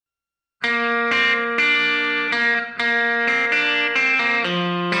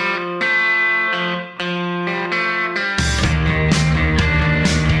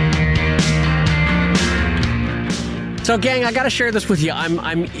So, gang, I got to share this with you.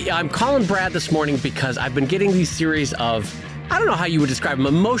 I'm calling Brad this morning because I've been getting these series of, I don't know how you would describe them,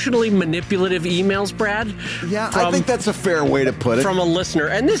 emotionally manipulative emails, Brad. Yeah, I think that's a fair way to put it. From a listener.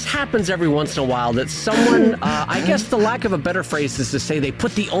 And this happens every once in a while that someone, I guess the lack of a better phrase is to say they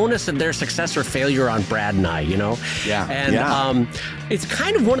put the onus of their success or failure on Brad and I, you know? Yeah. And it's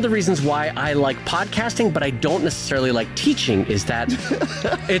kind of one of the reasons why I like podcasting, but I don't necessarily like teaching, is that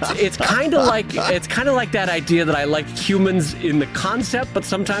it's kind of like that idea that I like humans in the concept, but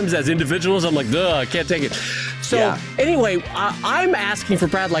sometimes as individuals, I'm like, ugh, I can't take it. So anyway, I'm asking for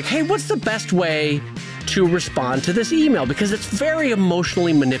Brad, like, hey, what's the best way to respond to this email? Because it's very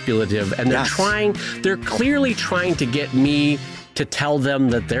emotionally manipulative, and they're clearly trying to get me to tell them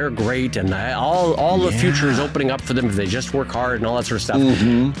that they're great and all the future is opening up for them if they just work hard and all that sort of stuff.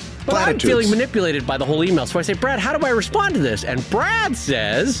 Mm-hmm. But I'm feeling manipulated by the whole email. So I say, Brad, how do I respond to this? And Brad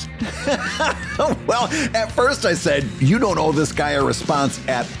says... Well, at first I said, you don't owe this guy a response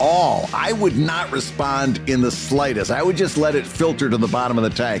at all. I would not respond in the slightest. I would just let it filter to the bottom of the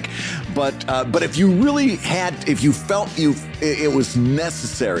tank. But if you really if you felt it was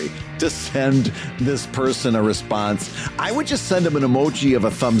necessary to send this person a response, I would just send him an emoji of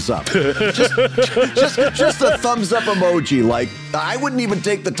a thumbs up. just a thumbs up emoji. Like, I wouldn't even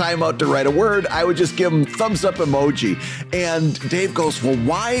take the time out to write a word. I would just give him thumbs up emoji. And Dave goes, well,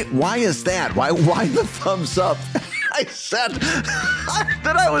 why is that? Why the thumbs up? I said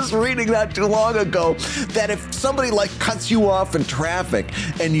that I was reading that too long ago, that if somebody like cuts you off in traffic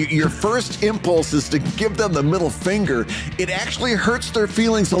and your first impulse is to give them the middle finger, it actually hurts their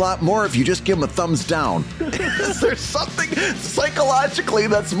feelings a lot more if you just give them a thumbs down. Is there something psychologically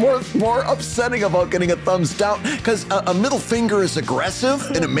that's more upsetting about getting a thumbs down? Because a middle finger is aggressive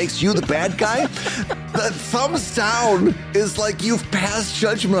and it makes you the bad guy. The thumbs down is like you've passed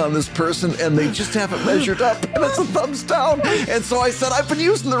judgment on this person and they just haven't measured up, and it's a thumbs down. And so I said, I've been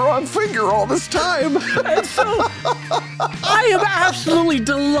using the wrong finger all this time. And so I am absolutely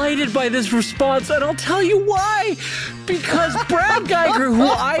delighted by this response, and I'll tell you why. Because Brad Geiger, who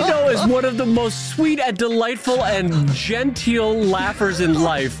I know is one of the most sweet and delightful and genteel laughers in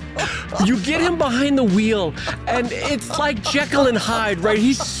life, you get him behind the wheel, and it's like Jekyll and Hyde, right?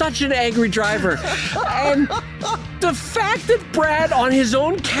 He's such an angry driver. And the fact that Brad, on his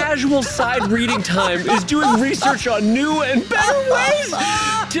own casual side reading time, is doing research on new and better ways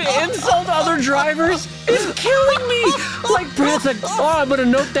to insult other drivers is killing me. Like, Brad's like, oh, I'm going to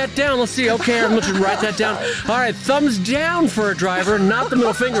note that down. Let's see. Okay, I'm going to write that down. All right, thumbs down for a driver, not the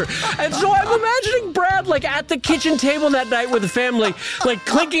middle finger. And so I'm imagining Brad, like, at the kitchen table that night with the family, like,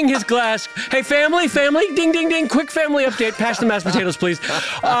 clinking his glass. Hey, family, ding, ding, ding, quick family update. Pass the mashed potatoes, please.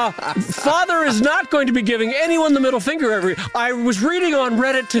 Father is not going to be giving anyone the middle finger I was reading on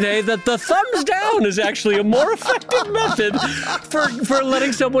Reddit today that the thumbs down is actually a more effective method for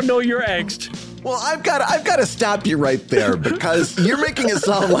letting someone know you're angst. Well, I've got to stop you right there, because you're making it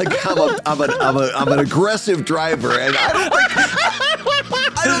sound like I'm an aggressive driver, and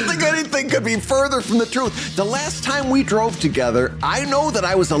I don't think anything could be further from the truth. The last time we drove together, I know that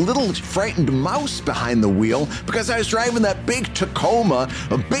I was a little frightened mouse behind the wheel because I was driving that big Tacoma,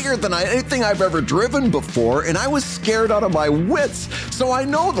 bigger than anything I've ever driven before, and I was scared out of my wits. So I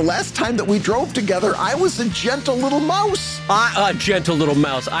know the last time that we drove together, I was a gentle little mouse. A gentle little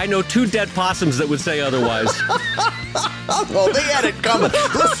mouse. I know two dead possums that would say otherwise. Well, they had it coming.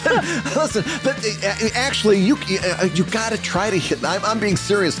 Listen. Actually, you got to try to hit. I'm being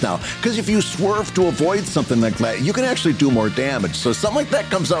serious now, because if you swerve to avoid something like that, you can actually do more damage. So something like that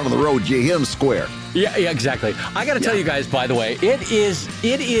comes out on the road, you hit them square. Yeah, exactly. I got to tell you guys, by the way, it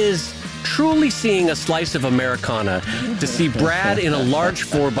is truly seeing a slice of Americana to see Brad in a large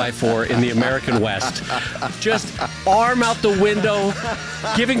 4x4 in the American West, just arm out the window,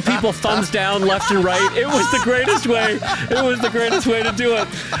 giving people thumbs down left and right. It was the greatest way. It was the greatest way to do it.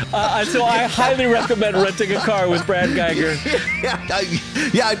 So I highly recommend renting a car with Brad Geiger.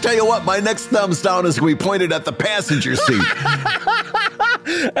 Yeah, I tell you what, my next thumbs down is going to be pointed at the passenger seat.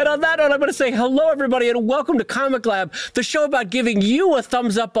 And on that note, I'm going to say hello, everybody, and welcome to Comic Lab, the show about giving you a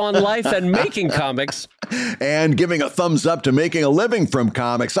thumbs up on life and making comics. And giving a thumbs up to making a living from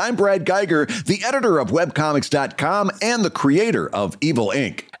comics. I'm Brad Geiger, the editor of webcomics.com and the creator of Evil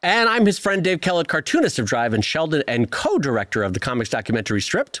Inc. And I'm his friend Dave Kellett, cartoonist of Drive and Sheldon and co-director of the comics documentary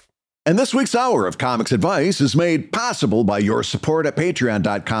Stripped. And this week's hour of comics advice is made possible by your support at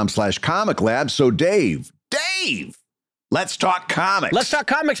patreon.com/comiclab. So Dave, Let's talk comics. Let's talk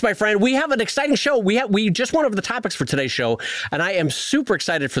comics, my friend. We have an exciting show. We just went over the topics for today's show, and I am super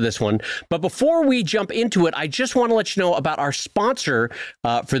excited for this one. But before we jump into it, I just want to let you know about our sponsor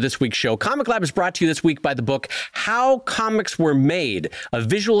for this week's show. Comic Lab is brought to you this week by the book How Comics Were Made, a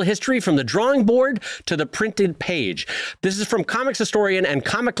visual history from the drawing board to the printed page. This is from comics historian and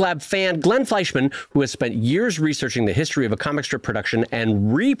Comic Lab fan Glenn Fleischman, who has spent years researching the history of a comic strip production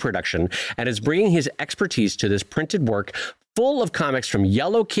and reproduction, and is bringing his expertise to this printed work full of comics from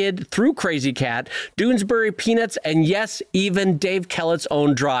Yellow Kid through Crazy Cat, Doonesbury Peanuts, and yes, even Dave Kellett's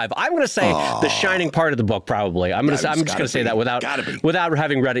own Drive. I'm going to say the shining part of the book, probably. I'm just going to say that without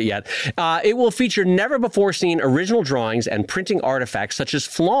having read it yet. It will feature never-before-seen original drawings and printing artifacts such as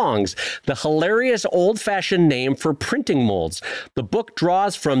flongs, the hilarious old-fashioned name for printing molds. The book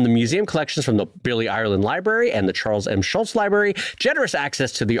draws from the museum collections from the Billy Ireland Library and the Charles M. Schultz Library, generous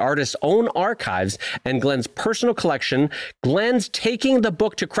access to the artist's own archives, and Glenn's personal collection. Glenn's taking the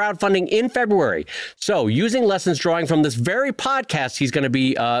book to crowdfunding in February. So using lessons drawing from this very podcast, he's going to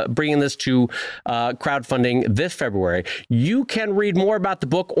be bringing this to crowdfunding this February. You can read more about the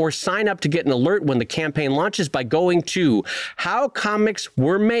book or sign up to get an alert when the campaign launches by going to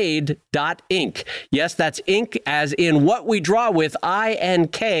howcomicsweremade.inc. Yes, that's ink as in what we draw with,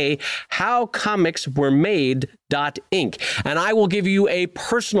 I-N-K, howcomicsweremade.inc. And I will give you a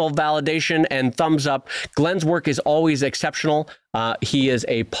personal validation and thumbs up. Glenn's work is always exceptional. He is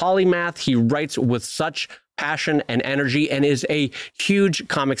a polymath. He writes with such passion and energy and is a huge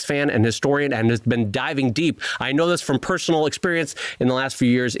comics fan and historian and has been diving deep. I know this from personal experience in the last few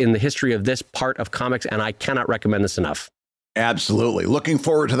years in the history of this part of comics, and I cannot recommend this enough. Absolutely. Looking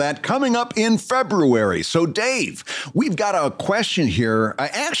forward to that coming up in February. So, Dave, we've got a question here.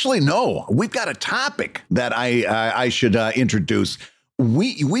 We've got a topic that I should introduce.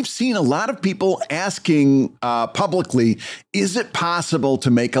 We've seen a lot of people asking publicly, is it possible to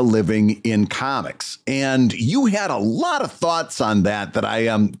make a living in comics? And you had a lot of thoughts on that I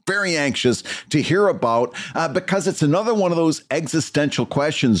am very anxious to hear about because it's another one of those existential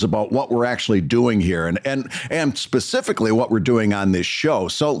questions about what we're actually doing here and specifically what we're doing on this show.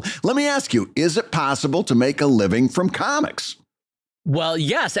 So let me ask you, is it possible to make a living from comics? Well,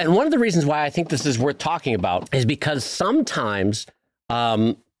 yes. And one of the reasons why I think this is worth talking about is because sometimes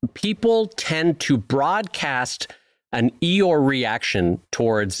people tend to broadcast an Eeyore reaction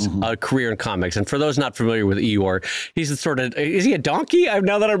towards a career in comics. And for those not familiar with Eeyore, he's the sort of, is he a donkey?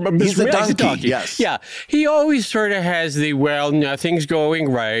 Now that I'm he's a donkey, yes. Yeah. He always sort of has the, well, nothing's going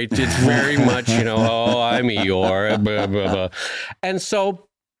right. It's very much, oh, I'm Eeyore, blah, blah, blah. And so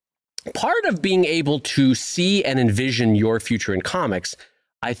part of being able to see and envision your future in comics,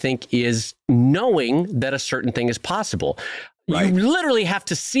 I think, is knowing that a certain thing is possible. Right. You literally have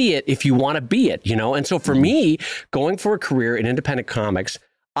to see it if you want to be it, And so for me, going for a career in independent comics,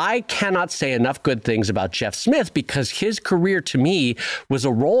 I cannot say enough good things about Jeff Smith because his career to me was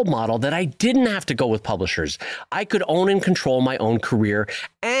a role model that I didn't have to go with publishers. I could own and control my own career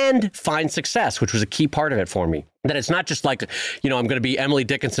and find success, which was a key part of it for me. That it's not just like, I'm going to be Emily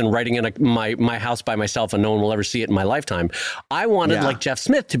Dickinson writing in my house by myself and no one will ever see it in my lifetime. I wanted, like Jeff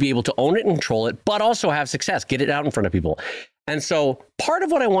Smith, to be able to own it and control it, but also have success, get it out in front of people. And so part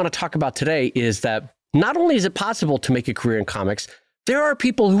of what I want to talk about today is that not only is it possible to make a career in comics, there are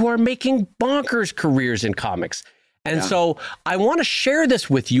people who are making bonkers careers in comics. And so I want to share this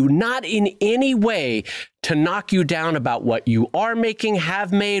with you, not in any way to knock you down about what you are making,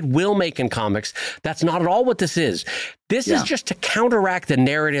 have made, will make in comics. That's not at all what this is. This is just to counteract the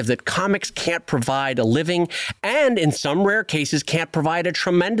narrative that comics can't provide a living and in some rare cases can't provide a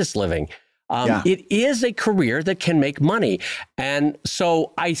tremendous living. It is a career that can make money. And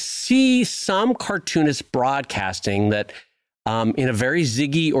so I see some cartoonists broadcasting that in a very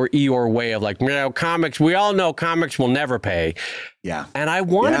Ziggy or Eeyore way of like, comics, we all know comics will never pay. Yeah. And I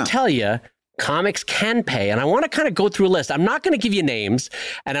want to tell you, comics can pay. And I want to kind of go through a list. I'm not going to give you names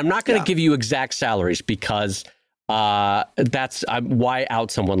and I'm not going to give you exact salaries because that's why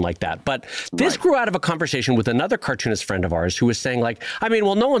out someone like that. But this grew out of a conversation with another cartoonist friend of ours who was saying like,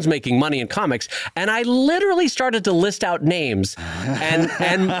 no one's making money in comics. And I literally started to list out names and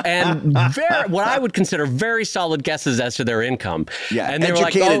what I would consider very solid guesses as to their income. Yeah, and they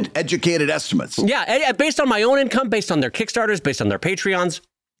educated estimates. Yeah, based on my own income, based on their Kickstarters, based on their Patreons.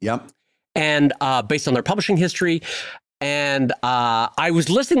 Yep. And based on their publishing history. And I was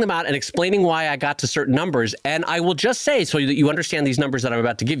listing them out and explaining why I got to certain numbers. And I will just say, so that you understand these numbers that I'm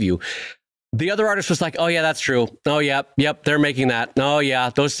about to give you, the other artist was like, oh, yeah, that's true. Oh, yep, they're making that. Oh, yeah,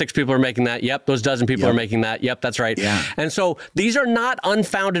 those 6 people are making that. Yep, those dozen people are making that. Yep, that's right. Yeah. And so these are not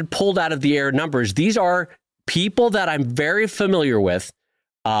unfounded, pulled out of the air numbers. These are people that I'm very familiar with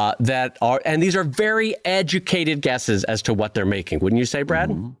and these are very educated guesses as to what they're making. Wouldn't you say, Brad?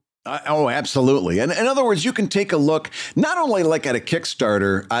 Mm-hmm. Oh, absolutely. And in other words, you can take a look, not only like at a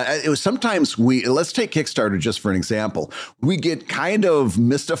Kickstarter, sometimes let's take Kickstarter just for an example. We get kind of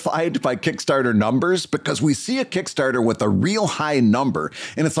mystified by Kickstarter numbers because we see a Kickstarter with a real high number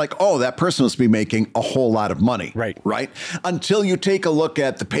and it's like, oh, that person must be making a whole lot of money. Right. Until you take a look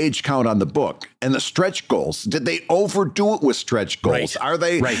at the page count on the book and the stretch goals. Did they overdo it with stretch goals? Are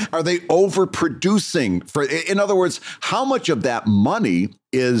they overproducing? In other words, how much of that money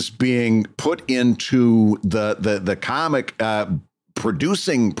is being put into the comic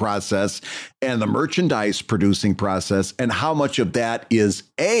producing process and the merchandise producing process, and how much of that is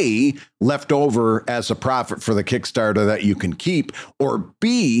A, left over as a profit for the Kickstarter that you can keep, or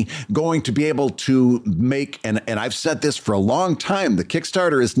B, going to be able to make, and I've said this for a long time, the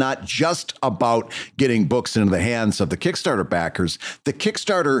Kickstarter is not just about getting books into the hands of the Kickstarter backers. The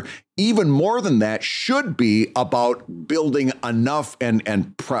Kickstarter, even more than that, should be about building enough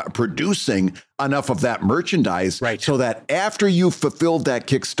and producing enough of that merchandise so that after you've fulfilled that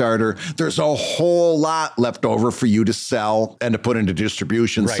Kickstarter, there's a whole lot left over for you to sell and to put into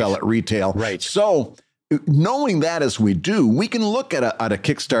distribution, sell at retail. So knowing that as we do, we can look at a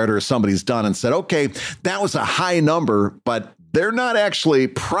Kickstarter somebody's done and said, okay, that was a high number, but they're not actually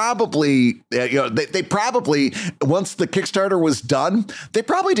probably, they probably, once the Kickstarter was done, they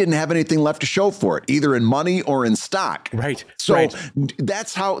probably didn't have anything left to show for it, either in money or in stock. So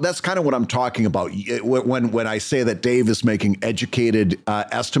that's kind of what I'm talking about. When I say that Dave is making educated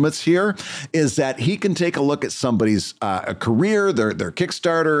estimates here, is that he can take a look at somebody's career, their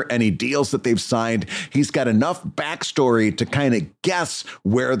Kickstarter, any deals that they've signed. He's got enough backstory to kind of guess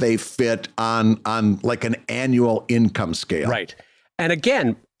where they fit on like an annual income scale. And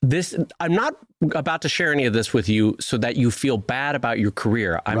again, I'm not about to share any of this with you so that you feel bad about your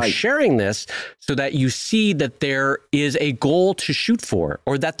career. I'm sharing this so that you see that there is a goal to shoot for,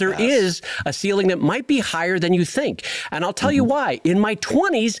 or that there is a ceiling that might be higher than you think. And I'll tell you why. In my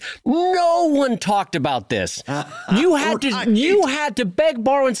 20s, no one talked about this. You had to beg,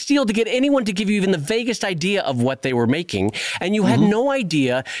 borrow, and steal to get anyone to give you even the vaguest idea of what they were making. And you had no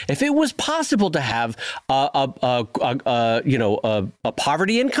idea if it was possible to have a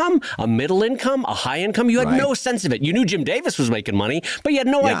poverty income, a middle income, a high income. You had no sense of it. You knew Jim Davis was making money, but you had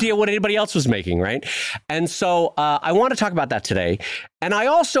no idea what anybody else was making, right? And so I want to talk about that today. And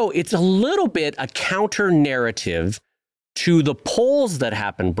it's a little bit a counter narrative to the polls that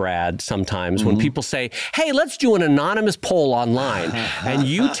happen, Brad, sometimes when people say, hey, let's do an anonymous poll online and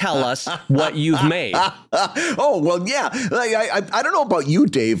you tell us what you've made. Oh, well, yeah. I don't know about you,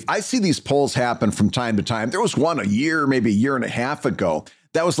 Dave. I see these polls happen from time to time. There was one maybe a year and a half ago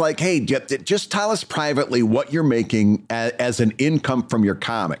that was like, hey, just tell us privately what you're making as an income from your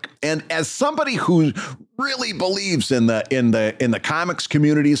comic. And as somebody who really believes in the comics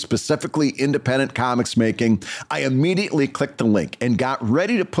community, specifically independent comics making, I immediately clicked the link and got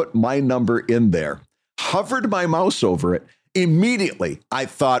ready to put my number in there, hovered my mouse over it. Immediately, I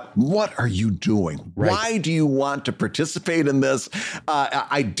thought, what are you doing? Why do you want to participate in this?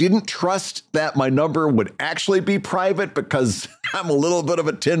 I didn't trust that my number would actually be private because I'm a little bit of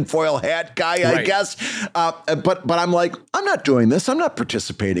a tinfoil hat guy, I guess. But I'm like, I'm not doing this. I'm not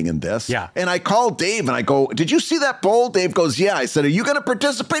participating in this. And I called Dave and I go, did you see that poll? Dave goes, yeah. I said, are you going to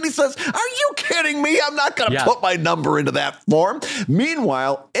participate? He says, are you kidding me? I'm not going to put my number into that form.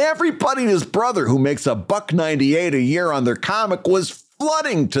 Meanwhile, everybody and his brother who makes $1.98 a year on their comic was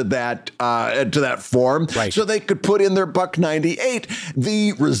flooding to that form so they could put in their $1.98.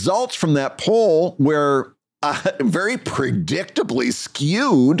 The results from that poll were very predictably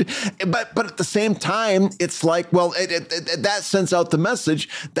skewed, but at the same time, it's like, well, that sends out the message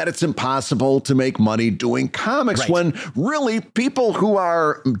that it's impossible to make money doing comics when really people who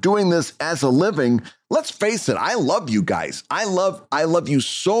are doing this as a living, let's face it, I love you guys. I love you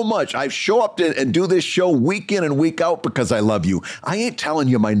so much. I show up and do this show week in and week out because I love you. I ain't telling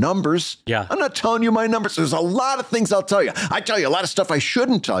you my numbers. I'm not telling you my numbers. There's a lot of things I'll tell you. I tell you a lot of stuff I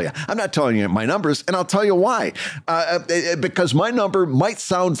shouldn't tell you. I'm not telling you my numbers, and I'll tell you why. Because my number might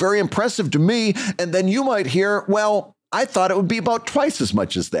sound very impressive to me, and then you might hear, well, I thought it would be about twice as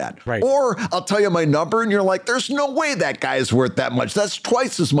much as that. Or I'll tell you my number and you're like, there's no way that guy is worth that much. That's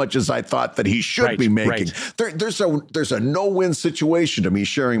twice as much as I thought that he should be making. There's a no-win situation to me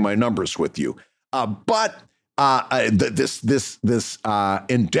sharing my numbers with you. But this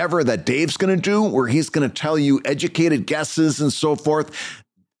endeavor that Dave's going to do, where he's going to tell you educated guesses and so forth,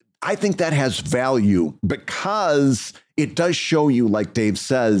 I think that has value because it does show you, like Dave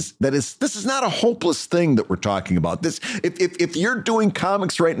says, that this is not a hopeless thing that we're talking about. If you're doing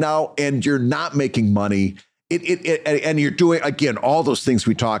comics right now and you're not making money, and you're doing, again, all those things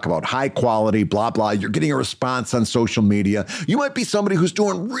we talk about, high quality, blah, blah. You're getting a response on social media. You might be somebody who's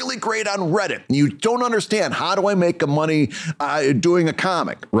doing really great on Reddit. You don't understand, how do I make money doing a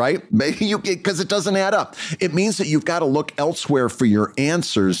comic, right? Maybe because it doesn't add up. It means that you've got to look elsewhere for your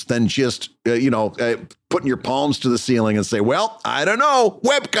answers than just, putting your palms to the ceiling and say, well, I don't know,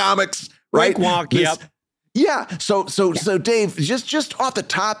 webcomics, right? Walk, yep. Yeah. So Dave, just off the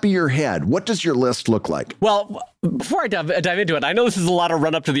top of your head, what does your list look like? Well, before I dive into it, I know this is a lot of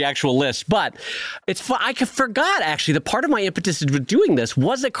run up to the actual list, but I forgot actually the part of my impetus with doing this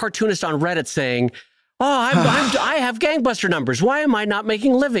was a cartoonist on Reddit saying, I have gangbuster numbers. Why am I not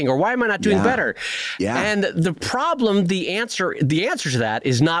making a living, or why am I not doing better? Yeah. And the problem, the answer to that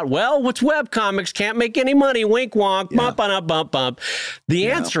is not, well, what's webcomics? Can't make any money. Wink, wonk, bump, bump, bump. The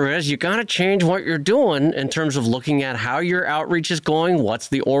answer is you got to change what you're doing in terms of looking at how your outreach is going. What's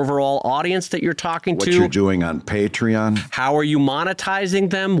the overall audience that you're talking to? What you're doing on Patreon. How are you monetizing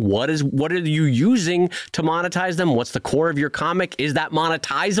them? What are you using to monetize them? What's the core of your comic? Is that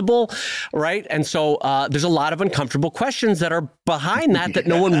monetizable? Right? And so there's a lot of uncomfortable questions that are behind that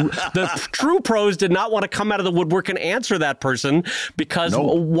no one, the true pros did not want to come out of the woodwork and answer that person because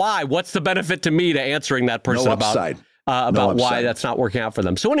why? What's the benefit to me to answering that person about why that's not working out for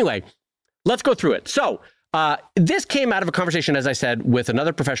them? So anyway, let's go through it. So this came out of a conversation, as I said, with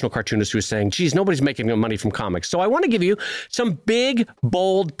another professional cartoonist who was saying, geez, nobody's making money from comics. So I want to give you some big,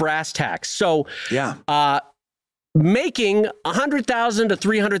 bold brass tacks. So making $100,000 to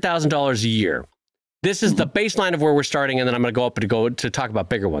 $300,000 a year. This is the baseline of where we're starting, and then I'm going to go up to talk about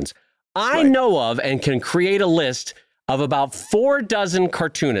bigger ones. I know of and can create a list of about 4 dozen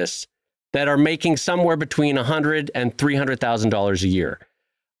cartoonists that are making somewhere between $100,000 and $300,000 a year.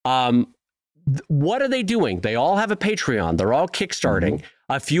 What are they doing? They all have a Patreon. They're all Kickstarting.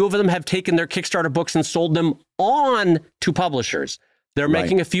 A few of them have taken their Kickstarter books and sold them on to publishers. They're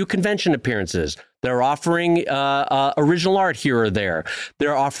making a few convention appearances. They're offering original art here or there.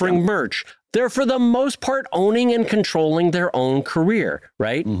 They're offering merch. They're, for the most part, owning and controlling their own career,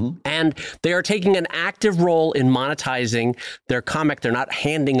 right? And they are taking an active role in monetizing their comic. They're not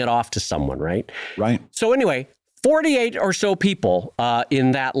handing it off to someone, right? Right. So anyway, 48 or so people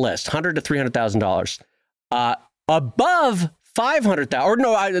in that list, $100,000 to $300,000. Above 500,000, or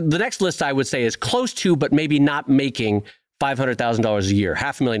no, the next list I would say is close to, but maybe not making $500,000 a year,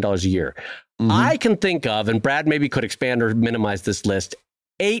 $500,000 a year. I can think of, and Brad maybe could expand or minimize this list,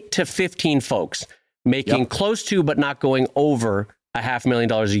 8 to 15 folks making close to, but not going over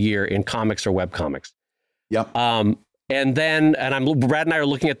 $500,000 a year in comics or web comics. And Brad and I are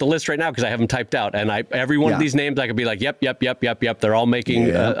looking at the list right now because I have them typed out, and every one of these names I could be like, yep. They're all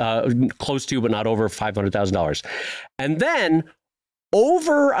making close to, but not over $500,000. And then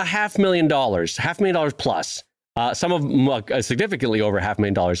over $500,000 plus. Some of them significantly over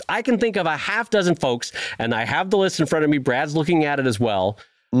 $500,000. I can think of a half dozen folks, and I have the list in front of me. Brad's looking at it as well.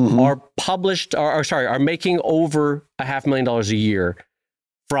 Are making over $500,000 a year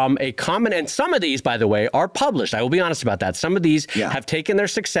from a common. And some of these, by the way, are published. I will be honest about that. Some of these have taken their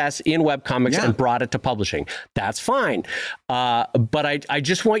success in webcomics and brought it to publishing. That's fine. But I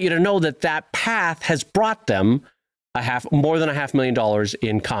just want you to know that path has brought them more than $500,000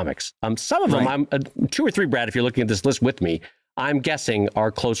 in comics. Some of them, I'm 2 or 3, Brad, if you're looking at this list with me, I'm guessing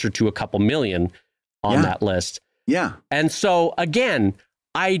are closer to a couple million on that list. And so again,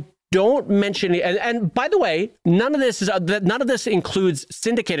 I don't mention it. And by the way, none of this includes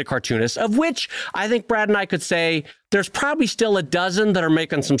syndicated cartoonists, of which I think Brad and I could say there's probably still a dozen that are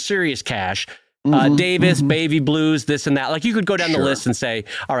making some serious cash. Davis, Baby Blues, this and that. Like, you could go down the list and say,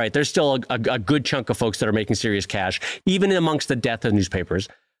 all right, there's still a good chunk of folks that are making serious cash, even amongst the death of newspapers.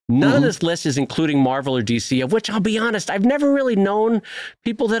 None of this list is including Marvel or DC, of which, I'll be honest, I've never really known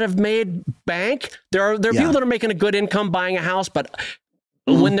people that have made bank. There are people that are making a good income buying a house, but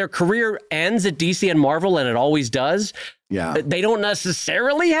when their career ends at DC and Marvel, and it always does, they don't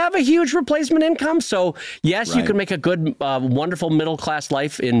necessarily have a huge replacement income. So yes, you can make a good, wonderful middle-class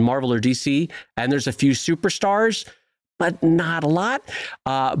life in Marvel or DC, and there's a few superstars, but not a lot.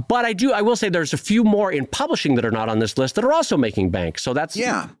 But I will say there's a few more in publishing that are not on this list that are also making bank. So that's...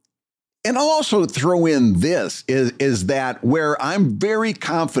 And I'll also throw in this is that where I'm very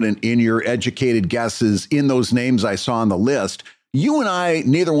confident in your educated guesses in those names I saw on the list, you and I,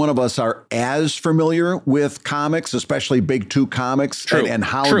 neither one of us are as familiar with comics, especially big 2 comics, and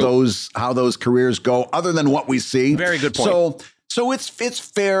how those careers go, other than what we see. Very good point. So it's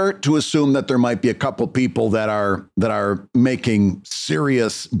fair to assume that there might be a couple people that are making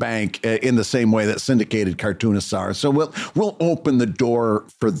serious bank in the same way that syndicated cartoonists are. So we'll open the door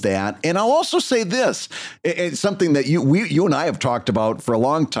for that. And I'll also say this: it's something that you and I have talked about for a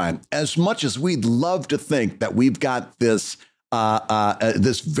long time. As much as we'd love to think that we've got this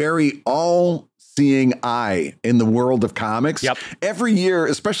this very all-seeing eye in the world of comics. Yep. Every year,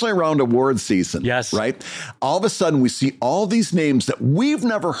 especially around award season, yes, right? All of a sudden, we see all these names that we've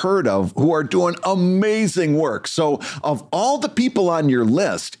never heard of who are doing amazing work. So of all the people on your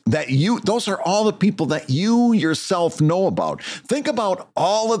list, those are all the people that you yourself know about. Think about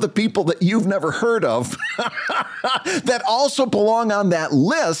all of the people that you've never heard of that also belong on that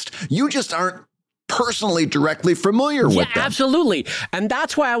list. You just aren't personally directly familiar with them. Absolutely. And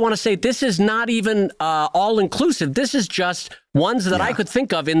that's why I want to say this is not even all inclusive. This is just ones that I could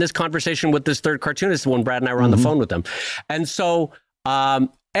think of in this conversation with this third cartoonist when Brad and I were on the phone with them. And so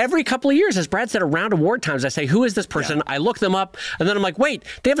every couple of years, as Brad said, around award times, I say, who is this person? Yeah. I look them up, and then I'm like, wait,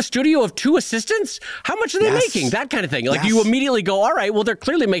 they have a studio of 2 assistants? How much are they making? That kind of thing. Like, you immediately go, all right, well, they're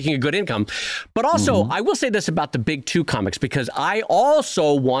clearly making a good income. But also, I will say this about the big 2 comics, because I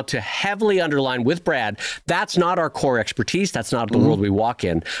also want to heavily underline with Brad, that's not our core expertise. That's not the world we walk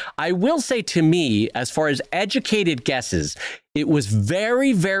in. I will say, to me, as far as educated guesses, it was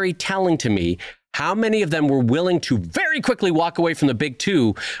very, very telling to me how many of them were willing to very quickly walk away from the big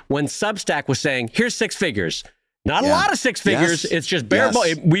 2 when Substack was saying, here's 6 figures. Not a lot of 6 figures. It's just bare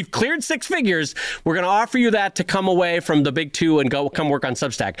bones. We've cleared 6 figures. We're going to offer you that to come away from the big 2 and come work on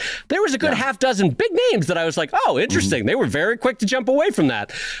Substack. There was a good half dozen big names that I was like, oh, interesting. They were very quick to jump away from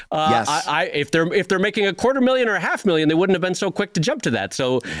that. If they're making $250,000 or $500,000, they wouldn't have been so quick to jump to that.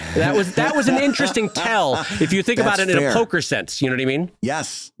 So that was an interesting tell if you think about it in a poker sense. You know what I mean?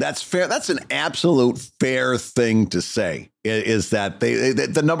 Yes, that's fair. That's an absolute fair thing to say. Is that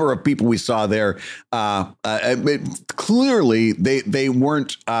the number of people we saw there? Clearly, they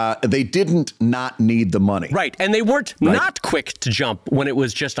weren't. They didn't not need the money, right? And they weren't not quick to jump when it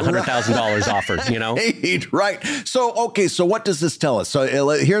was just $100,000 offered. You know, right? So okay, so what does this tell us? So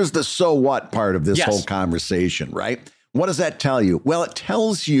here's the so what part of this whole conversation, right? What does that tell you? Well, it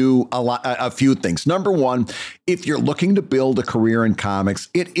tells you a few things. Number one, if you're looking to build a career in comics,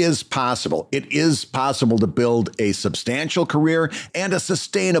 it is possible. It is possible to build a substantial career and a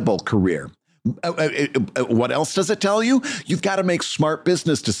sustainable career. What else does it tell you? You've got to make smart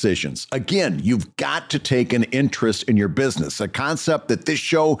business decisions. Again, you've got to take an interest in your business, a concept that this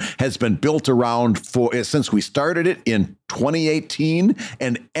show has been built around since we started it in 2018,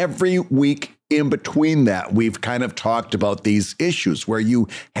 and every week in between that, we've kind of talked about these issues where you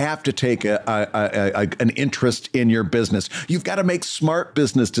have to take an interest in your business. You've got to make smart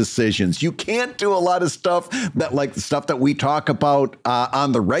business decisions. You can't do a lot of stuff like the stuff that we talk about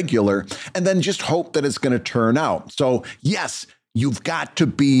on the regular and then just hope that it's going to turn out. So yes, you've got to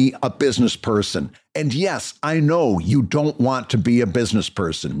be a business person. And yes, I know you don't want to be a business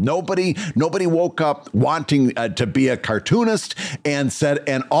person. Nobody woke up wanting to be a cartoonist and said,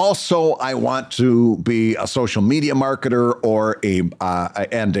 and also I want to be a social media marketer or a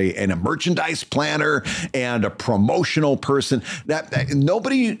merchandise planner and a promotional person.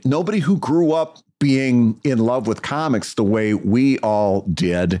 Nobody who grew up being in love with comics the way we all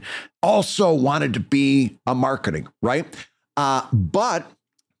did also wanted to be a marketing, right? But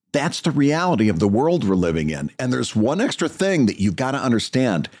that's the reality of the world we're living in. And there's one extra thing that you've got to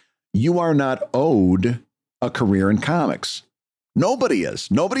understand. You are not owed a career in comics. Nobody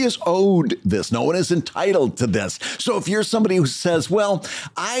is. Nobody is owed this. No one is entitled to this. So if you're somebody who says, well,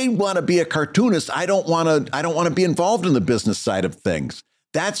 I want to be a cartoonist, I don't want to be involved in the business side of things.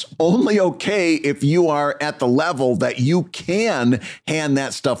 That's only okay if you are at the level that you can hand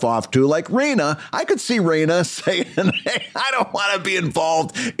that stuff off to. Like Raina, I could see Raina saying, hey, I don't want to be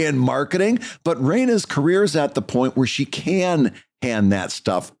involved in marketing. But Raina's career is at the point where she can hand that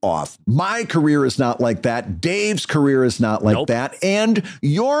stuff off. My career is not like that. Dave's career is not like that. And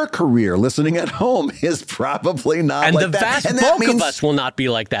your career, listening at home, is probably not like that. And the vast bulk of us will not be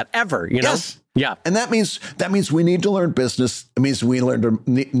like that ever, you know? Yes. Yeah. And that means we need to learn business. It means we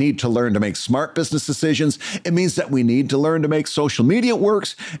need to learn to make smart business decisions. It means that we need to learn to make social media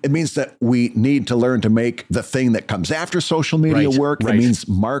works. It means that we need to learn to make the thing that comes after social media work. It means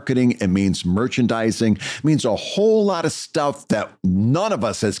marketing. It means merchandising. It means a whole lot of stuff that none of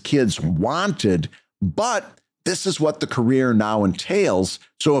us as kids wanted. But this is what the career now entails.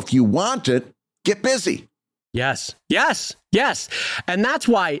 So if you want it, get busy. Yes. And that's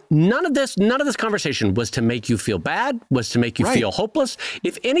why none of this conversation was to make you feel bad, was to make you feel hopeless.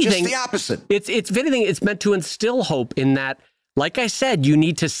 If anything, just the opposite. If anything, it's meant to instill hope in that like I said, you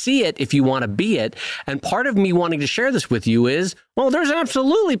need to see it if you want to be it. And part of me wanting to share this with you is, well, there's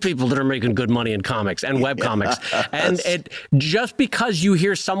absolutely people that are making good money in comics and webcomics. And it just because you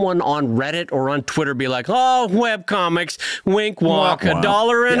hear someone on Reddit or on Twitter be like, oh, webcomics, wink, walk,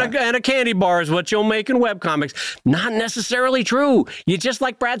 $1 and a candy bar is what you'll make in webcomics. Not necessarily true. You just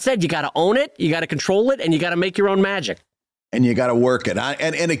like Brad said, you got to own it, you got to control it, and you got to make your own magic. And you got to work it.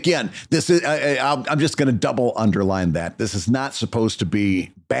 And again, this is I'm just going to double underline that. This is not supposed to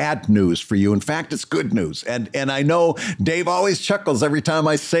be bad news for you. In fact, it's good news. And I know Dave always chuckles every time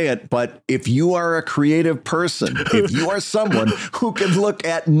I say it, but if you are a creative person, if you are someone who can look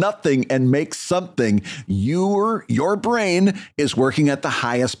at nothing and make something, your brain is working at the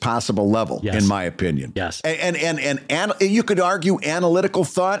highest possible level, in my opinion. Yes. And you could argue analytical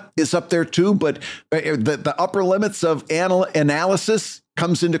thought is up there too, but the upper limits of analysis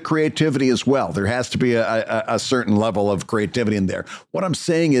comes into creativity as well. There has to be a certain level of creativity in there. What I'm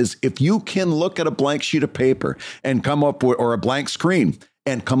saying is, if you can look at a blank sheet of paper and come up with, or a blank screen,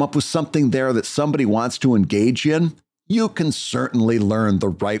 and come up with something there that somebody wants to engage in, you can certainly learn the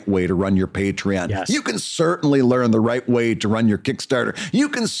right way to run your Patreon. Yes. You can certainly learn the right way to run your Kickstarter. You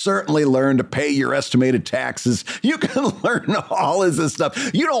can certainly learn to pay your estimated taxes. You can learn all of this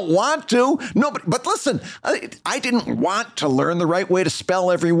stuff. You don't want to. No, but listen, I didn't want to learn the right way to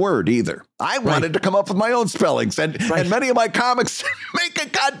spell every word either. I wanted to come up with my own spellings. And many of my comics make a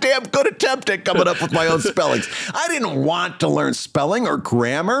goddamn good attempt at coming up with my own spellings. I didn't want to learn spelling or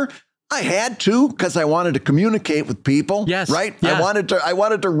grammar. I had to, because I wanted to communicate with people. Yes. Right. Yeah. I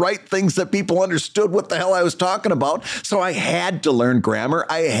wanted to write things that people understood what the hell I was talking about. So I had to learn grammar.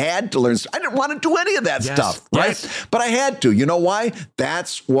 I had to learn. I didn't want to do any of that stuff. Right. Yes. But I had to. You know why?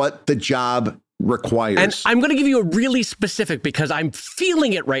 That's what the job requires. And I'm going to give you a really specific, because I'm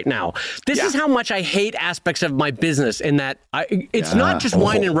feeling it right now. This is how much I hate aspects of my business, in that it's not just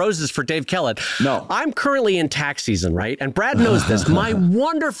wine and roses for Dave Kellett. No. I'm currently in tax season, right? And Brad knows this. My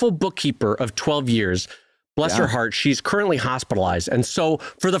wonderful bookkeeper of 12 years, bless her heart, she's currently hospitalized. And so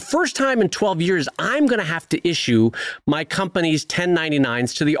for the first time in 12 years, I'm going to have to issue my company's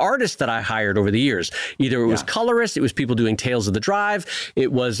 1099s to the artists that I hired over the years. Either it was colorists, it was people doing Tales of the Drive,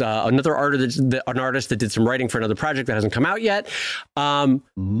 it was another artist that did some writing for another project that hasn't come out yet. All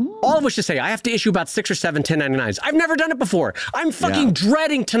of which to say, I have to issue about 6 or 7 1099s. I've never done it before. I'm fucking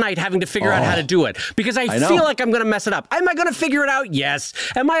dreading tonight having to figure out how to do it, because I feel like I'm going to mess it up. Am I going to figure it out? Yes.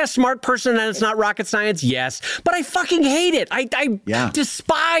 Am I a smart person and it's not rocket science? Yes. But I fucking hate it. I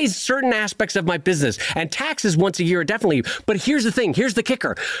despise certain aspects of my business, and taxes once a year, definitely. But here's the thing. Here's the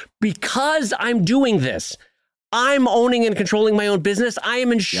kicker. Because I'm doing this, I'm owning and controlling my own business. I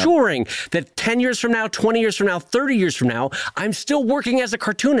am ensuring that 10 years from now, 20 years from now, 30 years from now, I'm still working as a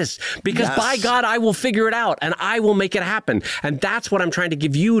cartoonist, because by God, I will figure it out and I will make it happen. And that's what I'm trying to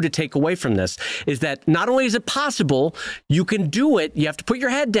give you to take away from this, is that not only is it possible, you can do it. You have to put your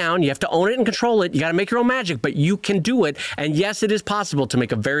head down. You have to own it and control it. You got to make your own magic, but you can do it. And yes, it is possible to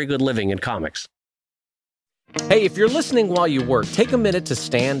make a very good living in comics. Hey, if you're listening while you work, take a minute to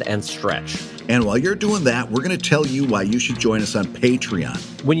stand and stretch. And while you're doing that, we're going to tell you why you should join us on Patreon.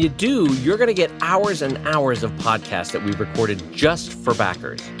 When you do, you're going to get hours and hours of podcasts that we've recorded just for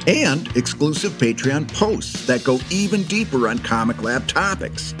backers. And exclusive Patreon posts that go even deeper on Comic Lab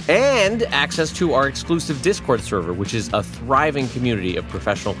topics. And access to our exclusive Discord server, which is a thriving community of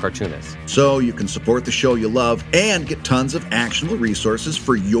professional cartoonists. So you can support the show you love and get tons of actionable resources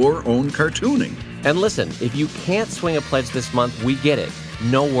for your own cartooning. And listen, if you can't swing a pledge this month, we get it.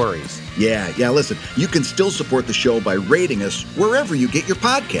 No worries. Yeah, listen, you can still support the show by rating us wherever you get your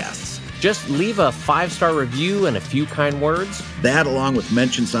podcasts. Just leave a 5-star review and a few kind words. That, along with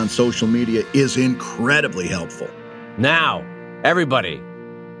mentions on social media, is incredibly helpful. Now, everybody,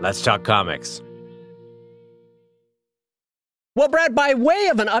 let's talk comics. Well, Brad, by way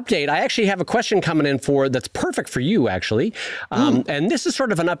of an update, I actually have a question coming in that's perfect for you, actually. And this is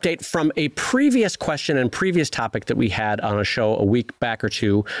sort of an update from a previous question and previous topic that we had on a show a week back or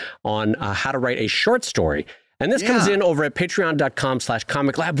two on how to write a short story. And this comes in over at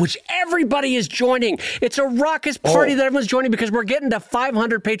patreon.com/comiclab, which everybody is joining. It's a raucous party that everyone's joining, because we're getting to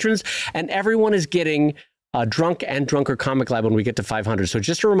 500 patrons and everyone is getting Drunk and Drunker Comic Lab when we get to 500. So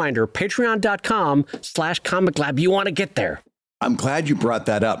just a reminder, patreon.com/comiclab. You want to get there. I'm glad you brought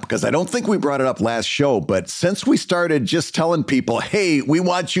that up because I don't think we brought it up last show. But since we started just telling people, hey, we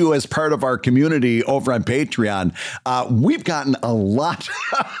want you as part of our community over on Patreon, we've gotten a lot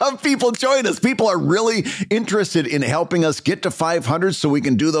of people join us. People are really interested in helping us get to 500 so we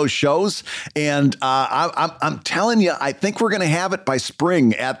can do those shows. And I'm telling you, I think we're going to have it by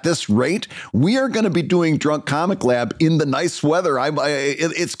spring at this rate. We are going to be doing Drunk Comic Lab in the nice weather.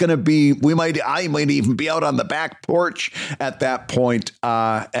 It's going to be, I might even be out on the back porch at that point.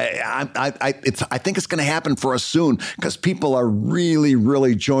 I think it's going to happen for us soon because people are really,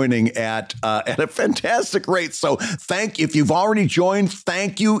 really joining at a fantastic rate. So if you've already joined,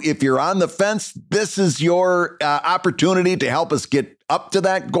 thank you. If you're on the fence, this is your opportunity to help us get up to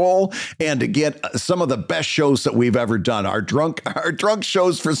that goal and to get some of the best shows that we've ever done. Our drunk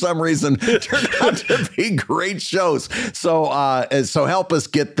shows, for some reason, turned out to be great shows. So help us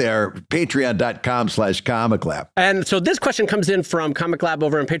get there. Patreon.com/Comic Lab. And so this question comes in from Comic Lab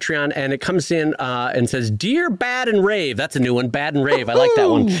over on Patreon, and it comes in and says, "Dear Bad and Rave." That's a new one, Bad and Rave. I like that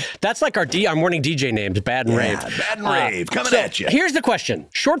one. That's like our morning DJ names, Bad and Rave. Bad and Rave, coming at you. Here's the question.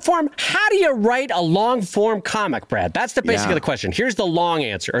 Short form, how do you write a long form comic, Brad? That's the basic of the question. Here's the long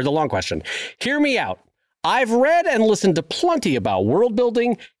answer, or the long question. Hear me out. I've read and listened to plenty about world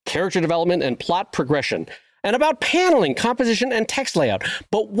building, character development, and plot progression, and about paneling, composition, and text layout.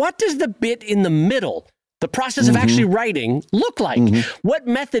 But what does the bit in the middle, the process of actually writing, look like? What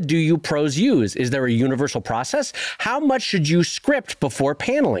method do you pros use? Is there a universal process? How much should you script before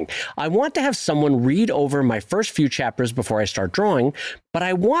paneling? I want to have someone read over my first few chapters before I start drawing, but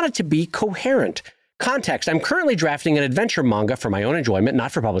I want it to be coherent. Context: I'm currently drafting an adventure manga for my own enjoyment,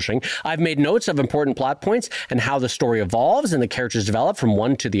 not for publishing. I've made notes of important plot points and how the story evolves and the characters develop from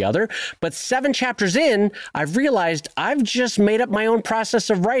one to the other. But 7 chapters in, I've realized I've just made up my own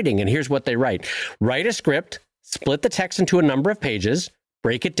process of writing. And here's what they write. Write a script, split the text into a number of pages,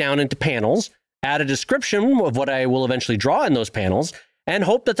 break it down into panels, add a description of what I will eventually draw in those panels, and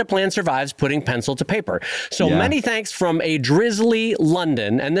hope that the plan survives putting pencil to paper. So many thanks from a drizzly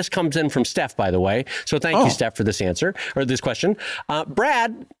London. And this comes in from Steph, by the way. So thank you, Steph, for this answer, or this question.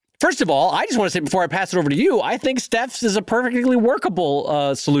 Brad, first of all, I just want to say before I pass it over to you, I think Steph's is a perfectly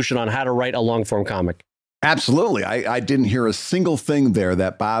workable solution on how to write a long form comic. Absolutely. I didn't hear a single thing there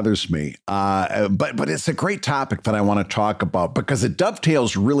that bothers me. But it's a great topic that I want to talk about because it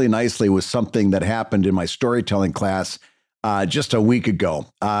dovetails really nicely with something that happened in my storytelling class just a week ago.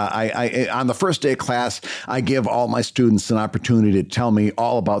 On the first day of class, I give all my students an opportunity to tell me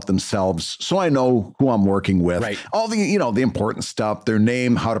all about themselves so I know who I'm working with. Right. All the, the important stuff, their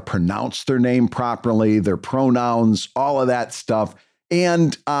name, how to pronounce their name properly, their pronouns, all of that stuff.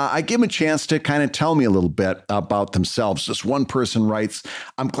 And I give them a chance to kind of tell me a little bit about themselves. This one person writes,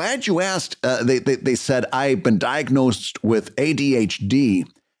 "I'm glad you asked." They said, "I've been diagnosed with ADHD.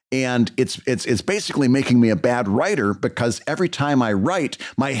 And it's basically making me a bad writer because every time I write,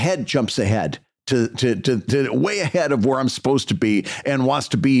 my head jumps ahead to way ahead of where I'm supposed to be and wants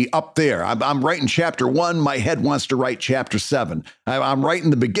to be up there. I'm writing chapter 1, my head wants to write chapter 7. I'm writing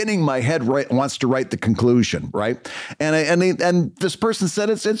the beginning, my head wants to write the conclusion, right? And this person said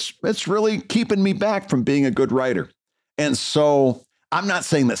it's really keeping me back from being a good writer. And so I'm not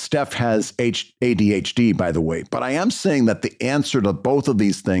saying that Steph has ADHD, by the way, but I am saying that the answer to both of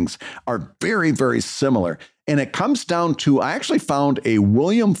these things are very, very similar. And it comes down to, I actually found a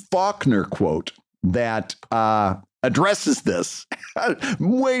William Faulkner quote that addresses this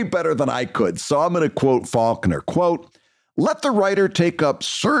way better than I could. So I'm going to quote Faulkner, quote, "Let the writer take up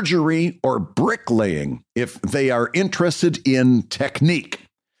surgery or bricklaying if they are interested in technique.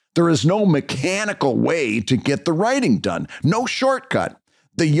 There is no mechanical way to get the writing done, no shortcut.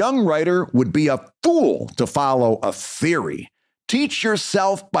 The young writer would be a fool to follow a theory. Teach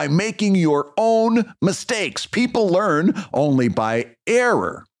yourself by making your own mistakes. People learn only by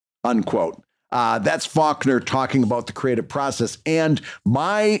error," unquote. That's Faulkner talking about the creative process. And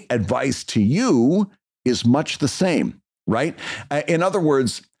my advice to you is much the same, right? In other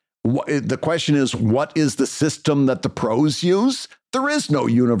words, the question is, what is the system that the pros use? There is no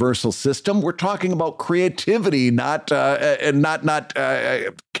universal system. We're talking about creativity, not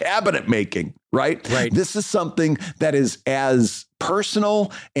cabinet making, right? Right. This is something that is as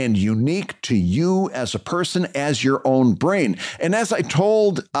personal and unique to you as a person as your own brain. And as I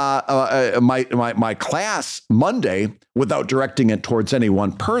told my class Monday, without directing it towards any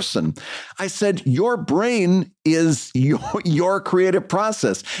one person, I said, your brain is your creative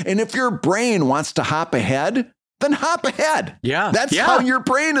process. And if your brain wants to hop ahead, then hop ahead. Yeah. That's how your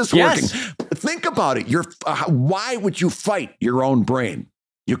brain is working. Think about it. Why would you fight your own brain?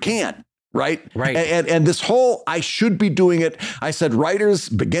 You can't. Right. Right. And this whole, I should be doing it. I said,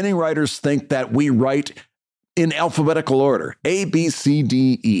 beginning writers think that we write in alphabetical order, A, B, C,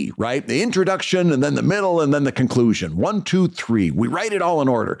 D, E, right? The introduction and then the middle and then the conclusion. 1, 2, 3. We write it all in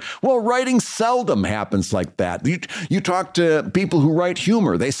order. Well, writing seldom happens like that. You talk to people who write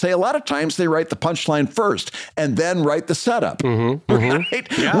humor. They say a lot of times they write the punchline first and then write the setup. Right?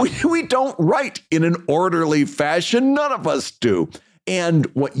 Yeah. We don't write in an orderly fashion. None of us do. And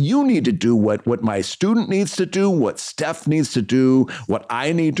what you need to do, what my student needs to do, what Steph needs to do, what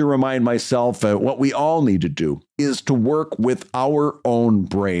I need to remind myself, what we all need to do is to work with our own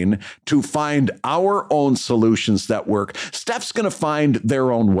brain to find our own solutions that work. Steph's going to find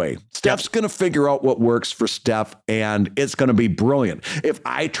their own way. Steph's going to figure out what works for Steph, and it's going to be brilliant. If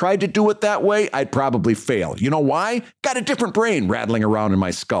I tried to do it that way, I'd probably fail. You know why? Got a different brain rattling around in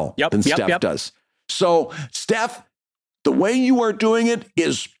my skull than Steph does. So, Steph, the way you are doing it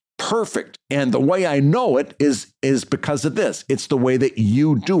is perfect. And the way I know it is because of this. It's the way that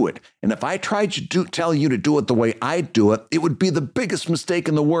you do it. And if I tried to tell you to do it the way I do it, it would be the biggest mistake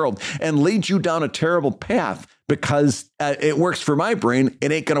in the world and lead you down a terrible path because it works for my brain.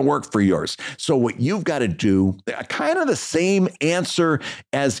 It ain't going to work for yours. So what you've got to do, kind of the same answer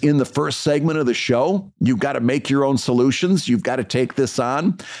as in the first segment of the show. You've got to make your own solutions. You've got to take this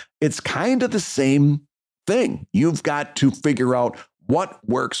on. It's kind of the same thing. You've got to figure out what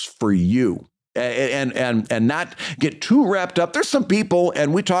works for you and not get too wrapped up. There's some people,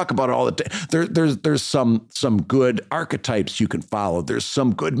 and we talk about it all the time. There's some good archetypes you can follow. There's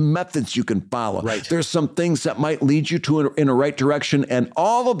some good methods you can follow. Right. There's some things that might lead you in a right direction. And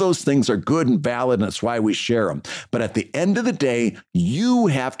all of those things are good and valid. And that's why we share them. But at the end of the day, you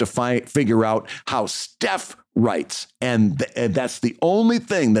have to figure out how Steph writes. And that's the only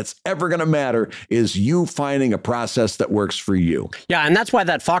thing that's ever going to matter is you finding a process that works for you. Yeah. And that's why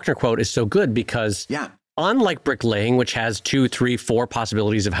that Faulkner quote is so good because unlike bricklaying, which has 2, 3, 4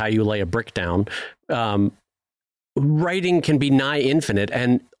 possibilities of how you lay a brick down, writing can be nigh infinite.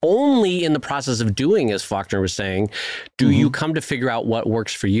 And only in the process of doing, as Faulkner was saying, do you come to figure out what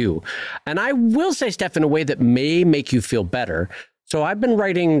works for you. And I will say, Steph, in a way that may make you feel better. So I've been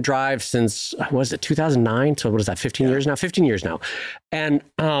writing Drive since, was it 2009? So what is that, 15 years now? 15 years now. And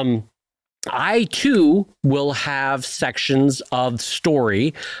I, too, will have sections of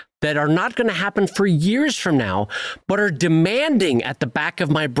story that are not going to happen for years from now, but are demanding at the back of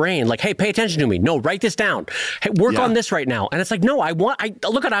my brain, like, hey, pay attention to me. No, write this down. Hey, work on this right now. And it's like, no,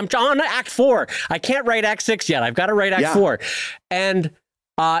 look at, I'm on Act 4. I can't write Act 6 yet. I've got to write Act 4. And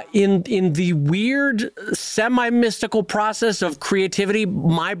in the weird semi-mystical process of creativity,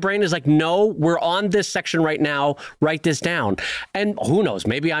 my brain is like, no, we're on this section right now. Write this down. And who knows?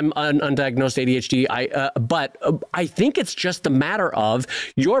 Maybe I'm undiagnosed ADHD. But I think it's just a matter of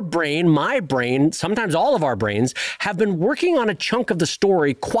your brain, my brain, sometimes all of our brains have been working on a chunk of the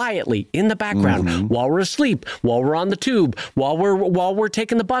story quietly in the background while we're asleep, while we're on the tube, while we're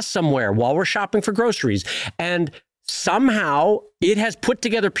taking the bus somewhere, while we're shopping for groceries. And somehow it has put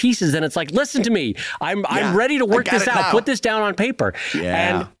together pieces and it's like, listen to me, I'm ready to work this out, now. Put this down on paper.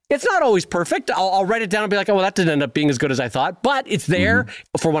 And it's not always perfect. I'll write it down and be like, oh, well, that didn't end up being as good as I thought, but it's there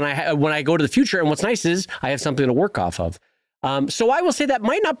for when I go to the future. And what's nice is I have something to work off of. So I will say that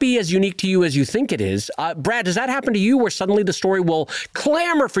might not be as unique to you as you think it is. Brad, does that happen to you where suddenly the story will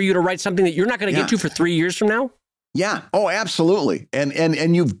clamor for you to write something that you're not going to get to for 3 years from now? Yeah. Oh, absolutely.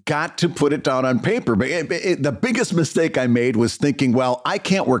 And you've got to put it down on paper. But the biggest mistake I made was thinking, well, I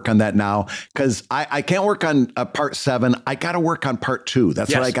can't work on that now because I can't work on part 7. I got to work on part 2.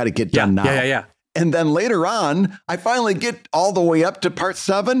 That's what I got to get done now. Yeah. And then later on, I finally get all the way up to part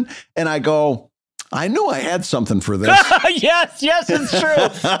 7 and I go, I knew I had something for this. Yes, it's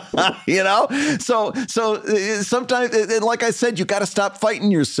true. You know, so sometimes, like I said, you got to stop fighting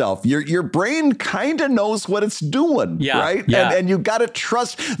yourself. Your brain kind of knows what it's doing, right? Yeah. And you got to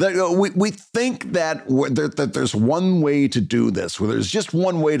trust that we think that there's one way to do this, where there's just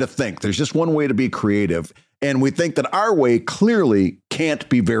one way to think. There's just one way to be creative. And we think that our way clearly can't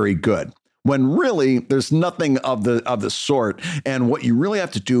be very good. When really there's nothing of the sort. And what you really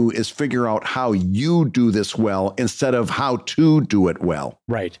have to do is figure out how you do this well instead of how to do it well.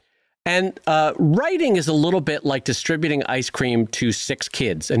 Right. And writing is a little bit like distributing ice cream to 6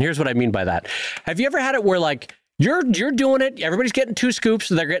 kids. And here's what I mean by that. Have you ever had it where like you're doing it, everybody's getting 2 scoops,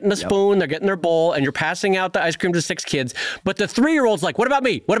 so they're getting a spoon, they're getting their bowl, and you're passing out the ice cream to 6 kids, but the 3-year-old's like, what about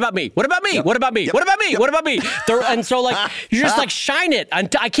me? What about me? What about me? What about me? What about me? What about me? And so like, you're just like, shine it.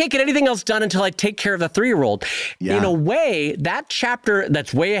 I can't get anything else done until I take care of the 3-year-old. In a way, that chapter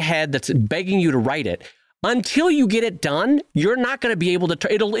that's way ahead, that's begging you to write it, until you get it done, you're not going to be able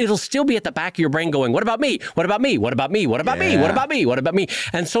to, it'll still be at the back of your brain going, what about me? What about me? What about me? What about me? What about me? What about me?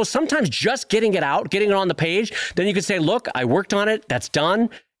 And so sometimes just getting it out, getting it on the page, then you can say, look, I worked on it. That's done.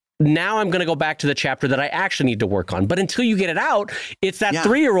 Now I'm going to go back to the chapter that I actually need to work on. But until you get it out, it's that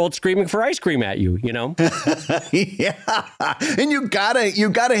 3-year-old screaming for ice cream at you, you know? Yeah. And you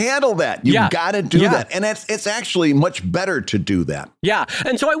gotta handle that. You gotta do that. And it's actually much better to do that. Yeah.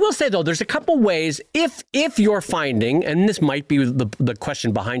 And so I will say, though, there's a couple ways if you're finding, and this might be the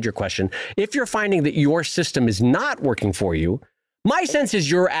question behind your question, if you're finding that your system is not working for you, my sense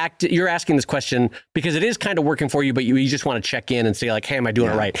is you're asking this question because it is kind of working for you, but you just want to check in and say like, hey, am I doing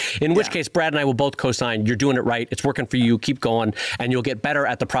it right? In which case, Brad and I will both co-sign, you're doing it right. It's working for you. Keep going. And you'll get better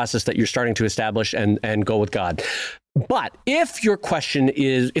at the process that you're starting to establish and go with God. But if the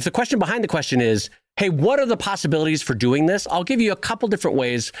question behind the question is, hey, what are the possibilities for doing this? I'll give you a couple different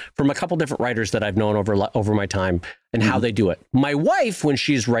ways from a couple different writers that I've known over my time and how they do it. My wife, when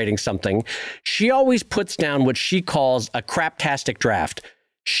she's writing something, she always puts down what she calls a craptastic draft.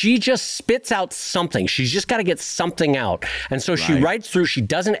 She just spits out something. She's just got to get something out. And so she writes through, she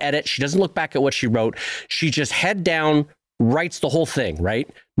doesn't edit. She doesn't look back at what she wrote. She just head down, writes the whole thing, right?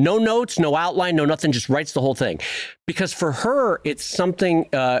 No notes, no outline, no nothing, just writes the whole thing. Because for her, it's something,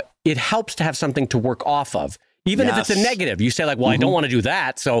 it helps to have something to work off of. Even if it's a negative, you say like, well, I don't want to do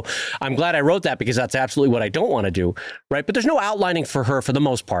that. So I'm glad I wrote that because that's absolutely what I don't want to do, right? But there's no outlining for her for the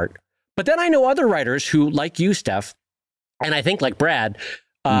most part. But then I know other writers who, like you, Steph, and I think like Brad,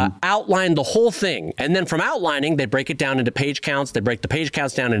 outline the whole thing. And then from outlining, they break it down into page counts. They break the page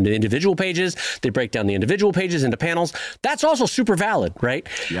counts down into individual pages. They break down the individual pages into panels. That's also super valid, right?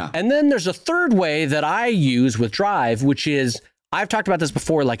 Yeah. And then there's a third way that I use with Drive, which is, I've talked about this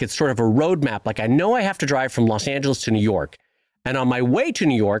before, like it's sort of a roadmap. Like I know I have to drive from Los Angeles to New York. And on my way to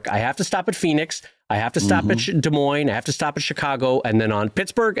New York, I have to stop at Phoenix. I have to stop at Des Moines. I have to stop at Chicago and then on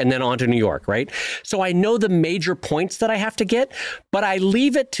Pittsburgh and then on to New York, right? So I know the major points that I have to get, but I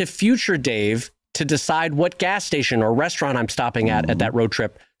leave it to future Dave to decide what gas station or restaurant I'm stopping at that road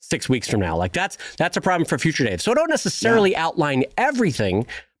trip 6 weeks from now. Like that's a problem for future Dave. So I don't necessarily outline everything,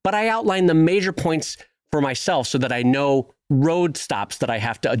 but I outline the major points for myself so that I know definite road stops that I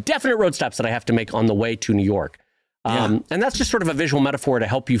have to make on the way to New York. And that's just sort of a visual metaphor to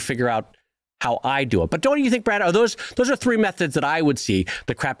help you figure out how I do it. But don't you think, Brad, those are three methods that I would see: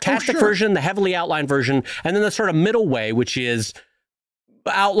 the craptastic version, the heavily outlined version, and then the sort of middle way, which is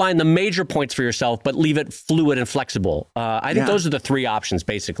outline the major points for yourself, but leave it fluid and flexible. I think those are the three options,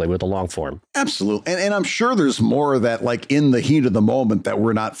 basically, with the long form. Absolutely. And I'm sure there's more of that, like in the heat of the moment, that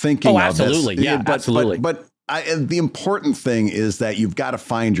we're not thinking of. Absolutely. Absolutely. But the important thing is that you've got to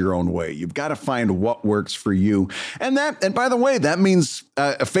find your own way. You've got to find what works for you. And by the way, that means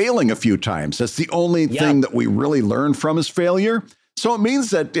failing a few times. That's the only thing that we really learn from is failure. So it means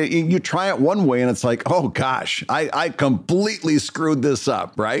that you try it one way and it's like, oh, gosh, I completely screwed this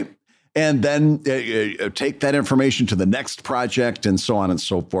up. Right. And then take that information to the next project and so on and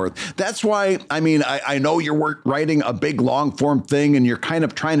so forth. That's why, I mean, I know you're writing a big long form thing and you're kind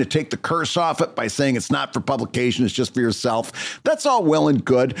of trying to take the curse off it by saying it's not for publication, it's just for yourself. That's all well and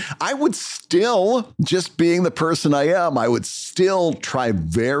good. I would still, just being the person I am, I would still try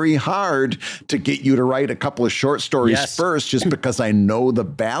very hard to get you to write a couple of short stories first, just because I know the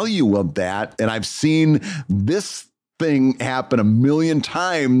value of that. And I've seen this thing happen a million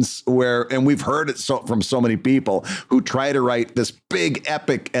times and we've heard it from so many people who try to write this big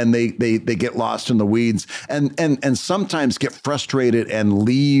epic and they get lost in the weeds and sometimes get frustrated and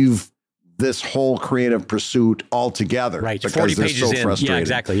leave this whole creative pursuit altogether. Right. Because 40 they're pages so in. frustrated. Yeah,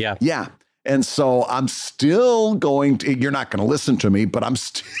 exactly. Yeah. Yeah. And so I'm still going to, you're not going to listen to me, but I'm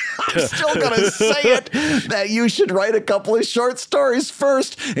still going to say it, that you should write a couple of short stories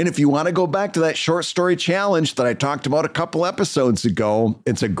first. And if you want to go back to that short story challenge that I talked about a couple episodes ago,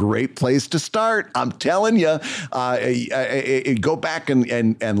 it's a great place to start. I'm telling you, go back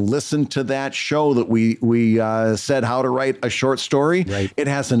and listen to that show that we said how to write a short story. Right. It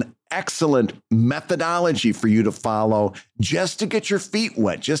has an excellent methodology for you to follow just to get your feet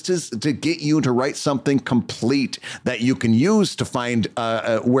wet, just to get you to write something complete that you can use to find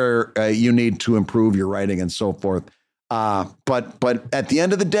where you need to improve your writing and so forth. But at the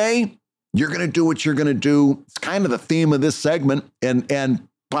end of the day, you're going to do what you're going to do. It's kind of the theme of this segment. And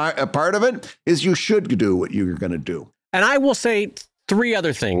part of it is you should do what you're going to do. And I will say three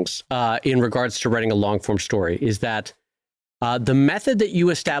other things in regards to writing a long form story is that the method that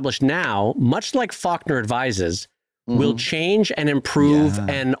you establish now, much like Faulkner advises, will change and improve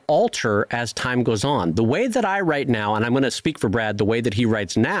and alter as time goes on. The way that I write now, and I'm going to speak for Brad, the way that he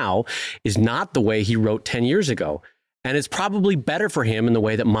writes now is not the way he wrote 10 years ago. And it's probably better for him in the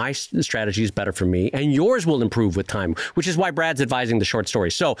way that my strategy is better for me. And yours will improve with time, which is why Brad's advising the short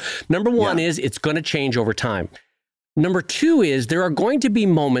story. So number one is it's going to change over time. Number two is there are going to be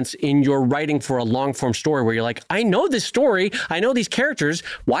moments in your writing for a long form story where you're like, I know this story. I know these characters.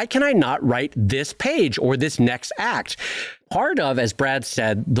 Why can I not write this page or this next act? Part of, as Brad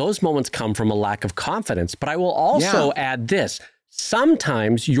said, those moments come from a lack of confidence. But I will also add this.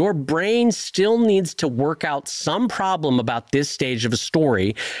 Sometimes your brain still needs to work out some problem about this stage of a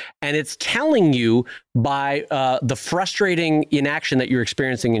story, and it's telling you by the frustrating inaction that you're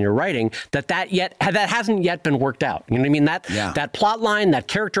experiencing in your writing that hasn't yet been worked out. You know what I mean? That plot line, that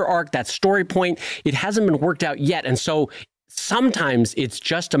character arc, that story point, it hasn't been worked out yet. And so sometimes it's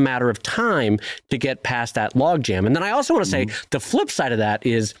just a matter of time to get past that logjam. And then I also want to say the flip side of that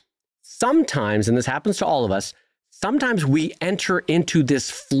is sometimes, and this happens to all of us, sometimes we enter into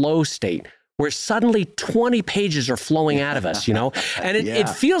this flow state where suddenly 20 pages are flowing out of us, and it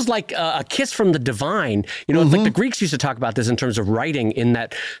feels like a kiss from the divine. Like the Greeks used to talk about this in terms of writing, in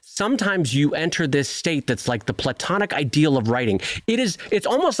that sometimes you enter this state that's like the platonic ideal of writing. It's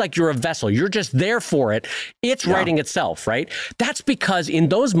almost like you're a vessel. You're just there for it. It's writing itself, right? That's because in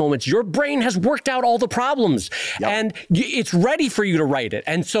those moments, your brain has worked out all the problems and it's ready for you to write it.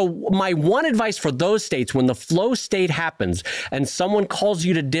 And so my one advice for those states, when the flow state happens and someone calls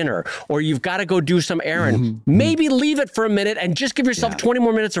you to dinner or you've got to go do some errand, maybe leave it for a minute and just give yourself 20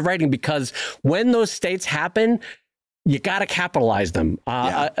 more minutes of writing, because when those states happen, you got to capitalize them.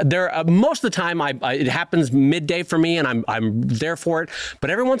 Most of the time, it happens midday for me, and I'm there for it. But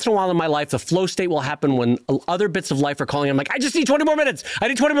every once in a while in my life, the flow state will happen when other bits of life are calling. I'm like, I just need 20 more minutes. I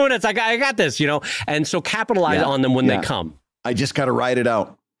need 20 more minutes. I got this, And so capitalize on them when they come. I just got to write it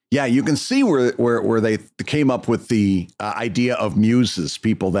out. Yeah, you can see where they came up with the idea of muses,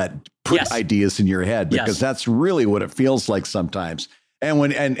 people that put ideas in your head, because that's really what it feels like sometimes. And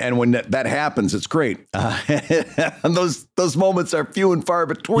when that happens, it's great. And those moments are few and far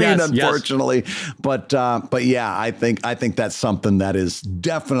between, unfortunately. But yeah, I think that's something that is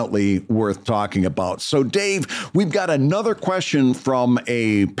definitely worth talking about. So, Dave, we've got another question from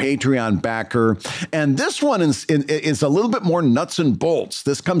a Patreon backer, and this one is a little bit more nuts and bolts.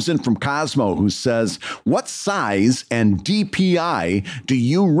 This comes in from Cosmo, who says, "What size and DPI do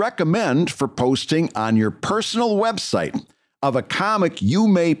you recommend for posting on your personal website of a comic you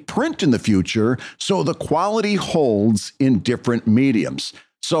may print in the future so the quality holds in different mediums?"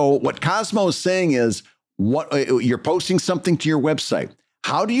 So what Cosmo is saying is, you're posting something to your website.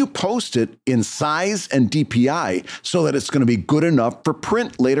 How do you post it in size and DPI so that it's going to be good enough for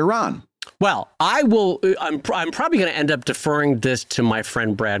print later on? Well, I'm probably going to end up deferring this to my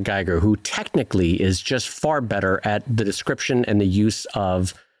friend Brad Geiger, who technically is just far better at the description and the use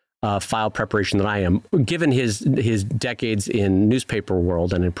of file preparation than I am, given his decades in newspaper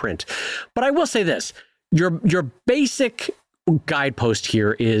world and in print. But I will say this, your basic guidepost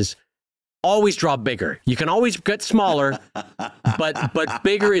here is always draw bigger. You can always get smaller, but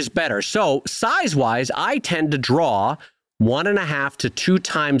bigger is better. So size-wise, I tend to draw 1.5 to 2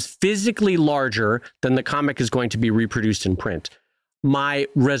 times physically larger than the comic is going to be reproduced in print. My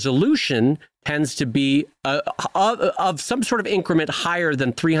resolution tends to be of some sort of increment higher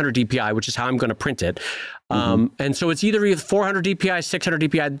than 300 DPI, which is how I'm going to print it. And so it's either 400 DPI, 600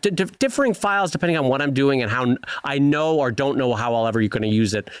 DPI, differing files depending on what I'm doing and how I know or don't know how I'll ever going to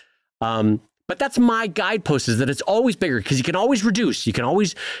use it. But that's my guidepost, is that it's always bigger, because you can always reduce. You can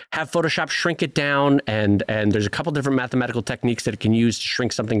always have Photoshop shrink it down, and there's a couple different mathematical techniques that it can use to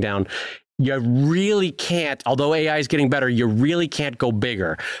shrink something down. You really can't, although AI is getting better, you really can't go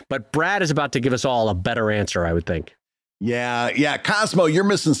bigger. But Brad is about to give us all a better answer, I would think. Yeah. Cosmo, you're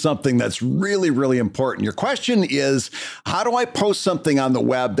missing something that's really, really important. Your question is, how do I post something on the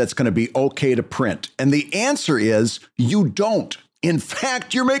web that's going to be okay to print? And the answer is, you don't. In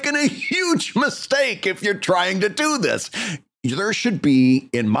fact, you're making a huge mistake if you're trying to do this. There should be,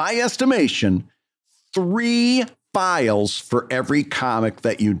 in my estimation, 3 files for every comic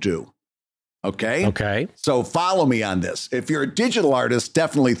that you do. Okay. So follow me on this. If you're a digital artist,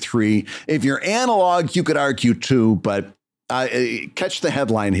 definitely 3. If you're analog, you could argue 2, but catch the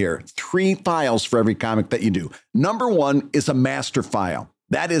headline here. 3 files for every comic that you do. Number 1 is a master file.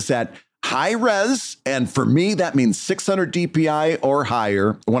 That is at high res. And for me, that means 600 DPI or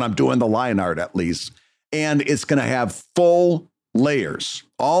higher when I'm doing the line art, at least. And it's going to have full layers,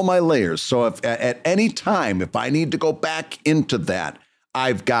 all my layers. So if at any time, if I need to go back into that,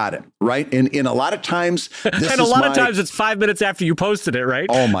 I've got it, right? And in a lot of times, this and a lot of times it's 5 minutes after you posted it, right?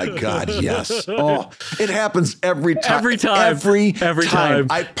 Oh my God, yes. Oh, it happens every time. Every time. Every time.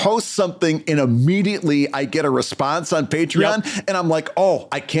 I post something and immediately I get a response on Patreon, and I'm like, oh,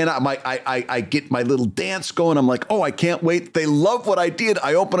 I cannot. I get my little dance going. I'm like, oh, I can't wait. They love what I did.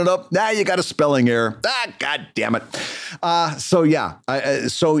 I open it up. Nah, you got a spelling error. God damn it.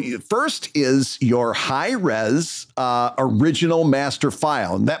 So first is your high-res original master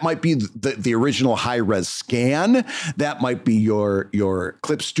file. And that might be the original high-res scan. That might be your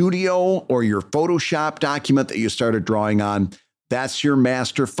Clip Studio or your Photoshop document that you started drawing on. That's your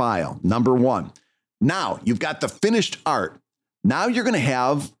master file, number one. Now, you've got the finished art. Now you're going to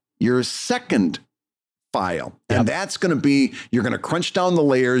have your second file. And that's going to be, you're going to crunch down the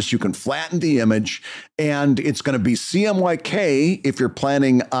layers, you can flatten the image, and it's going to be CMYK if you're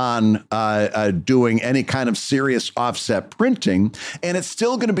planning on doing any kind of serious offset printing, and it's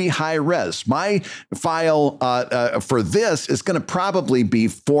still going to be high res. My file for this is going to probably be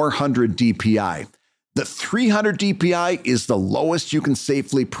 400 DPI. The 300 DPI is the lowest you can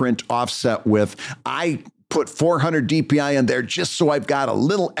safely print offset with. I put 400 DPI in there just so I've got a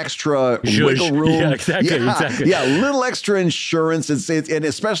little extra wiggle room. Yeah, exactly. Yeah, a little extra insurance. And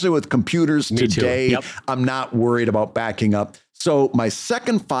especially with computers today, I'm not worried about backing up. So my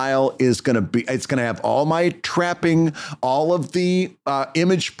second file is going to be, it's going to have all my trapping, all of the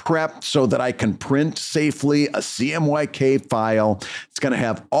image prep so that I can print safely a CMYK file. It's going to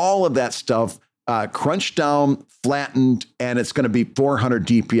have all of that stuff crunched down, flattened, and it's going to be 400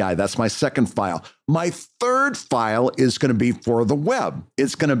 DPI. That's my second file. My third file is going to be for the web.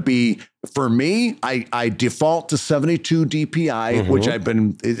 It's going to be, for me, I default to 72 DPI, which I've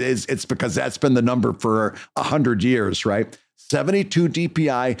been, it's because that's been the number for 100 years, right? 72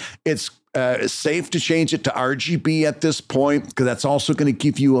 DPI. It's safe to change it to RGB at this point, because that's also going to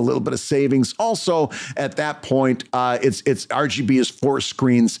give you a little bit of savings. Also, at that point, it's RGB is 4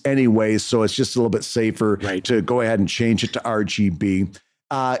 screens anyway, so it's just a little bit safer to go ahead and change it to RGB.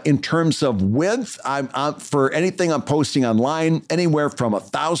 In terms of width, I'm for anything I'm posting online, anywhere from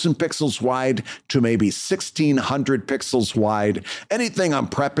 1,000 pixels wide to maybe 1,600 pixels wide. Anything I'm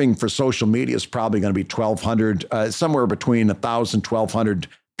prepping for social media is probably going to be 1,200, somewhere between 1,000, 1,200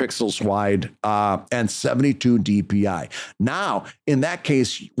 pixels wide and 72 DPI. Now, in that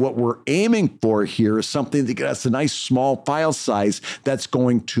case, what we're aiming for here is something that gets a nice small file size that's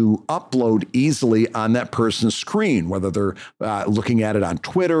going to upload easily on that person's screen, whether they're looking at it on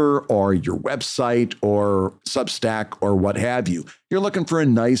Twitter or your website or Substack or what have you. You're looking for a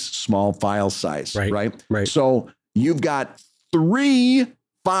nice small file size, right? So you've got 3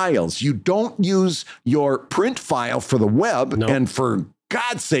 files. You don't use your print file for the web, and for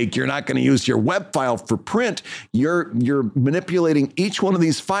God's sake, you're not going to use your web file for print. You're manipulating each one of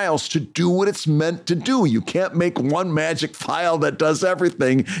these files to do what it's meant to do. You can't make one magic file that does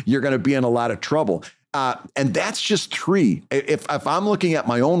everything. You're going to be in a lot of trouble. And that's just 3. If I'm looking at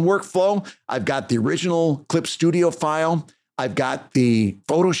my own workflow, I've got the original Clip Studio file. I've got the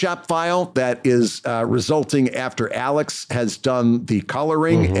Photoshop file that is resulting after Alex has done the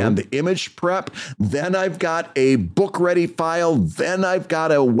coloring and the image prep. Then I've got a book-ready file. Then I've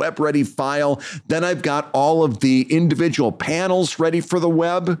got a web-ready file. Then I've got all of the individual panels ready for the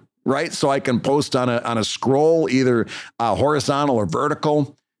web, right? So I can post on a scroll, either horizontal or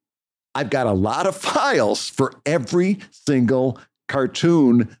vertical. I've got a lot of files for every single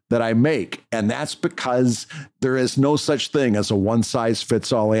cartoon that I make. And that's because there is no such thing as a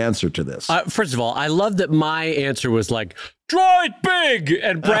one-size-fits-all answer to this. First of all, I love that my answer was like, draw it big.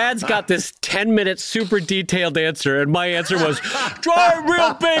 And Brad's got this 10-minute super detailed answer. And my answer was, draw it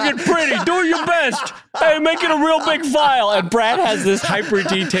real big and pretty. Do your best. Hey, make it a real big file. And Brad has this hyper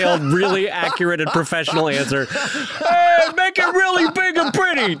detailed, really accurate and professional answer. Hey, make it really big and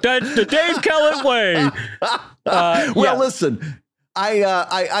pretty. That's the Dave Kellett way. Well, listen.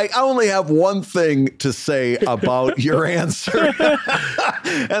 I only have one thing to say about your answer,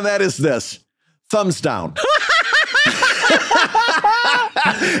 and that is this: thumbs down.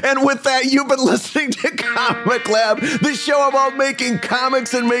 And with that, you've been listening to Comic Lab, the show about making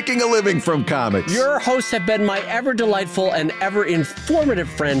comics and making a living from comics. Your hosts have been my ever delightful and ever informative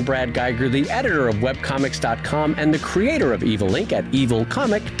friend, Brad Geiger, the editor of webcomics.com and the creator of Evil Inc. at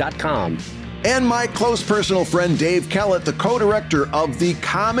evilcomic.com. And my close personal friend Dave Kellett, the co-director of the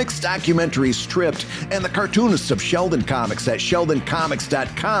comics documentary Stripped and the cartoonist of Sheldon Comics at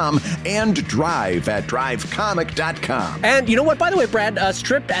sheldoncomics.com and Drive at drivecomic.com. And you know what, by the way, Brad,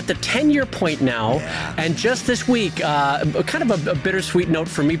 Stripped at the 10-year point now, and just this week, kind of a bittersweet note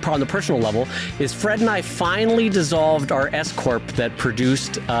for me on the personal level, is Fred and I finally dissolved our S-Corp that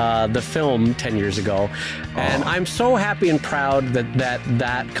produced the film 10 years ago. And I'm so happy and proud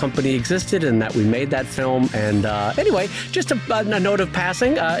that company existed and that we made that film. And anyway, just a note of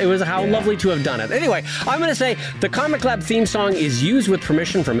passing. It was how lovely to have done it. Anyway, I'm going to say the Comic Lab theme song is used with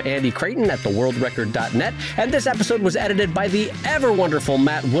permission from Andy Creighton at theworldrecord.net. And this episode was edited by the ever wonderful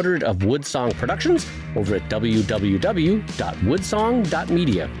Matt Woodard of Woodsong Productions over at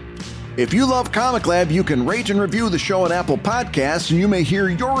www.woodsong.media. If you love Comic Lab, you can rate and review the show on Apple Podcasts, and you may hear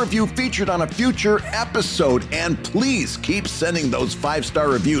your review featured on a future episode. And please keep sending those 5-star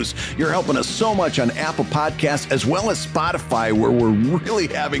reviews. You're helping us so much on Apple Podcasts as well as Spotify, where we're really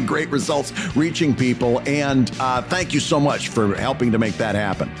having great results reaching people. And thank you so much for helping to make that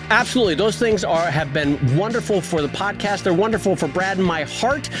happen. Absolutely. Those things have been wonderful for the podcast. They're wonderful for Brad and my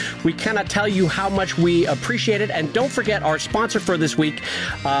heart. We cannot tell you how much we appreciate it. And don't forget our sponsor for this week.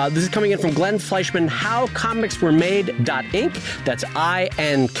 This is coming in from Glenn Fleischman, HowComicsWereMade.Inc. That's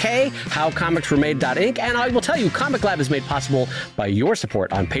I-N-K, HowComicsWereMade.Inc. And I will tell you, Comic Lab is made possible by your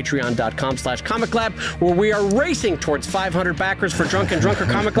support on Patreon.com/Comic Lab, where we are racing towards 500 backers for Drunk and Drunker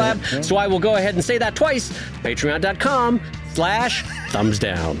Comic Lab. So I will go ahead and say that twice,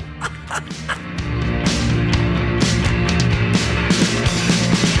 Patreon.com/thumbsdown.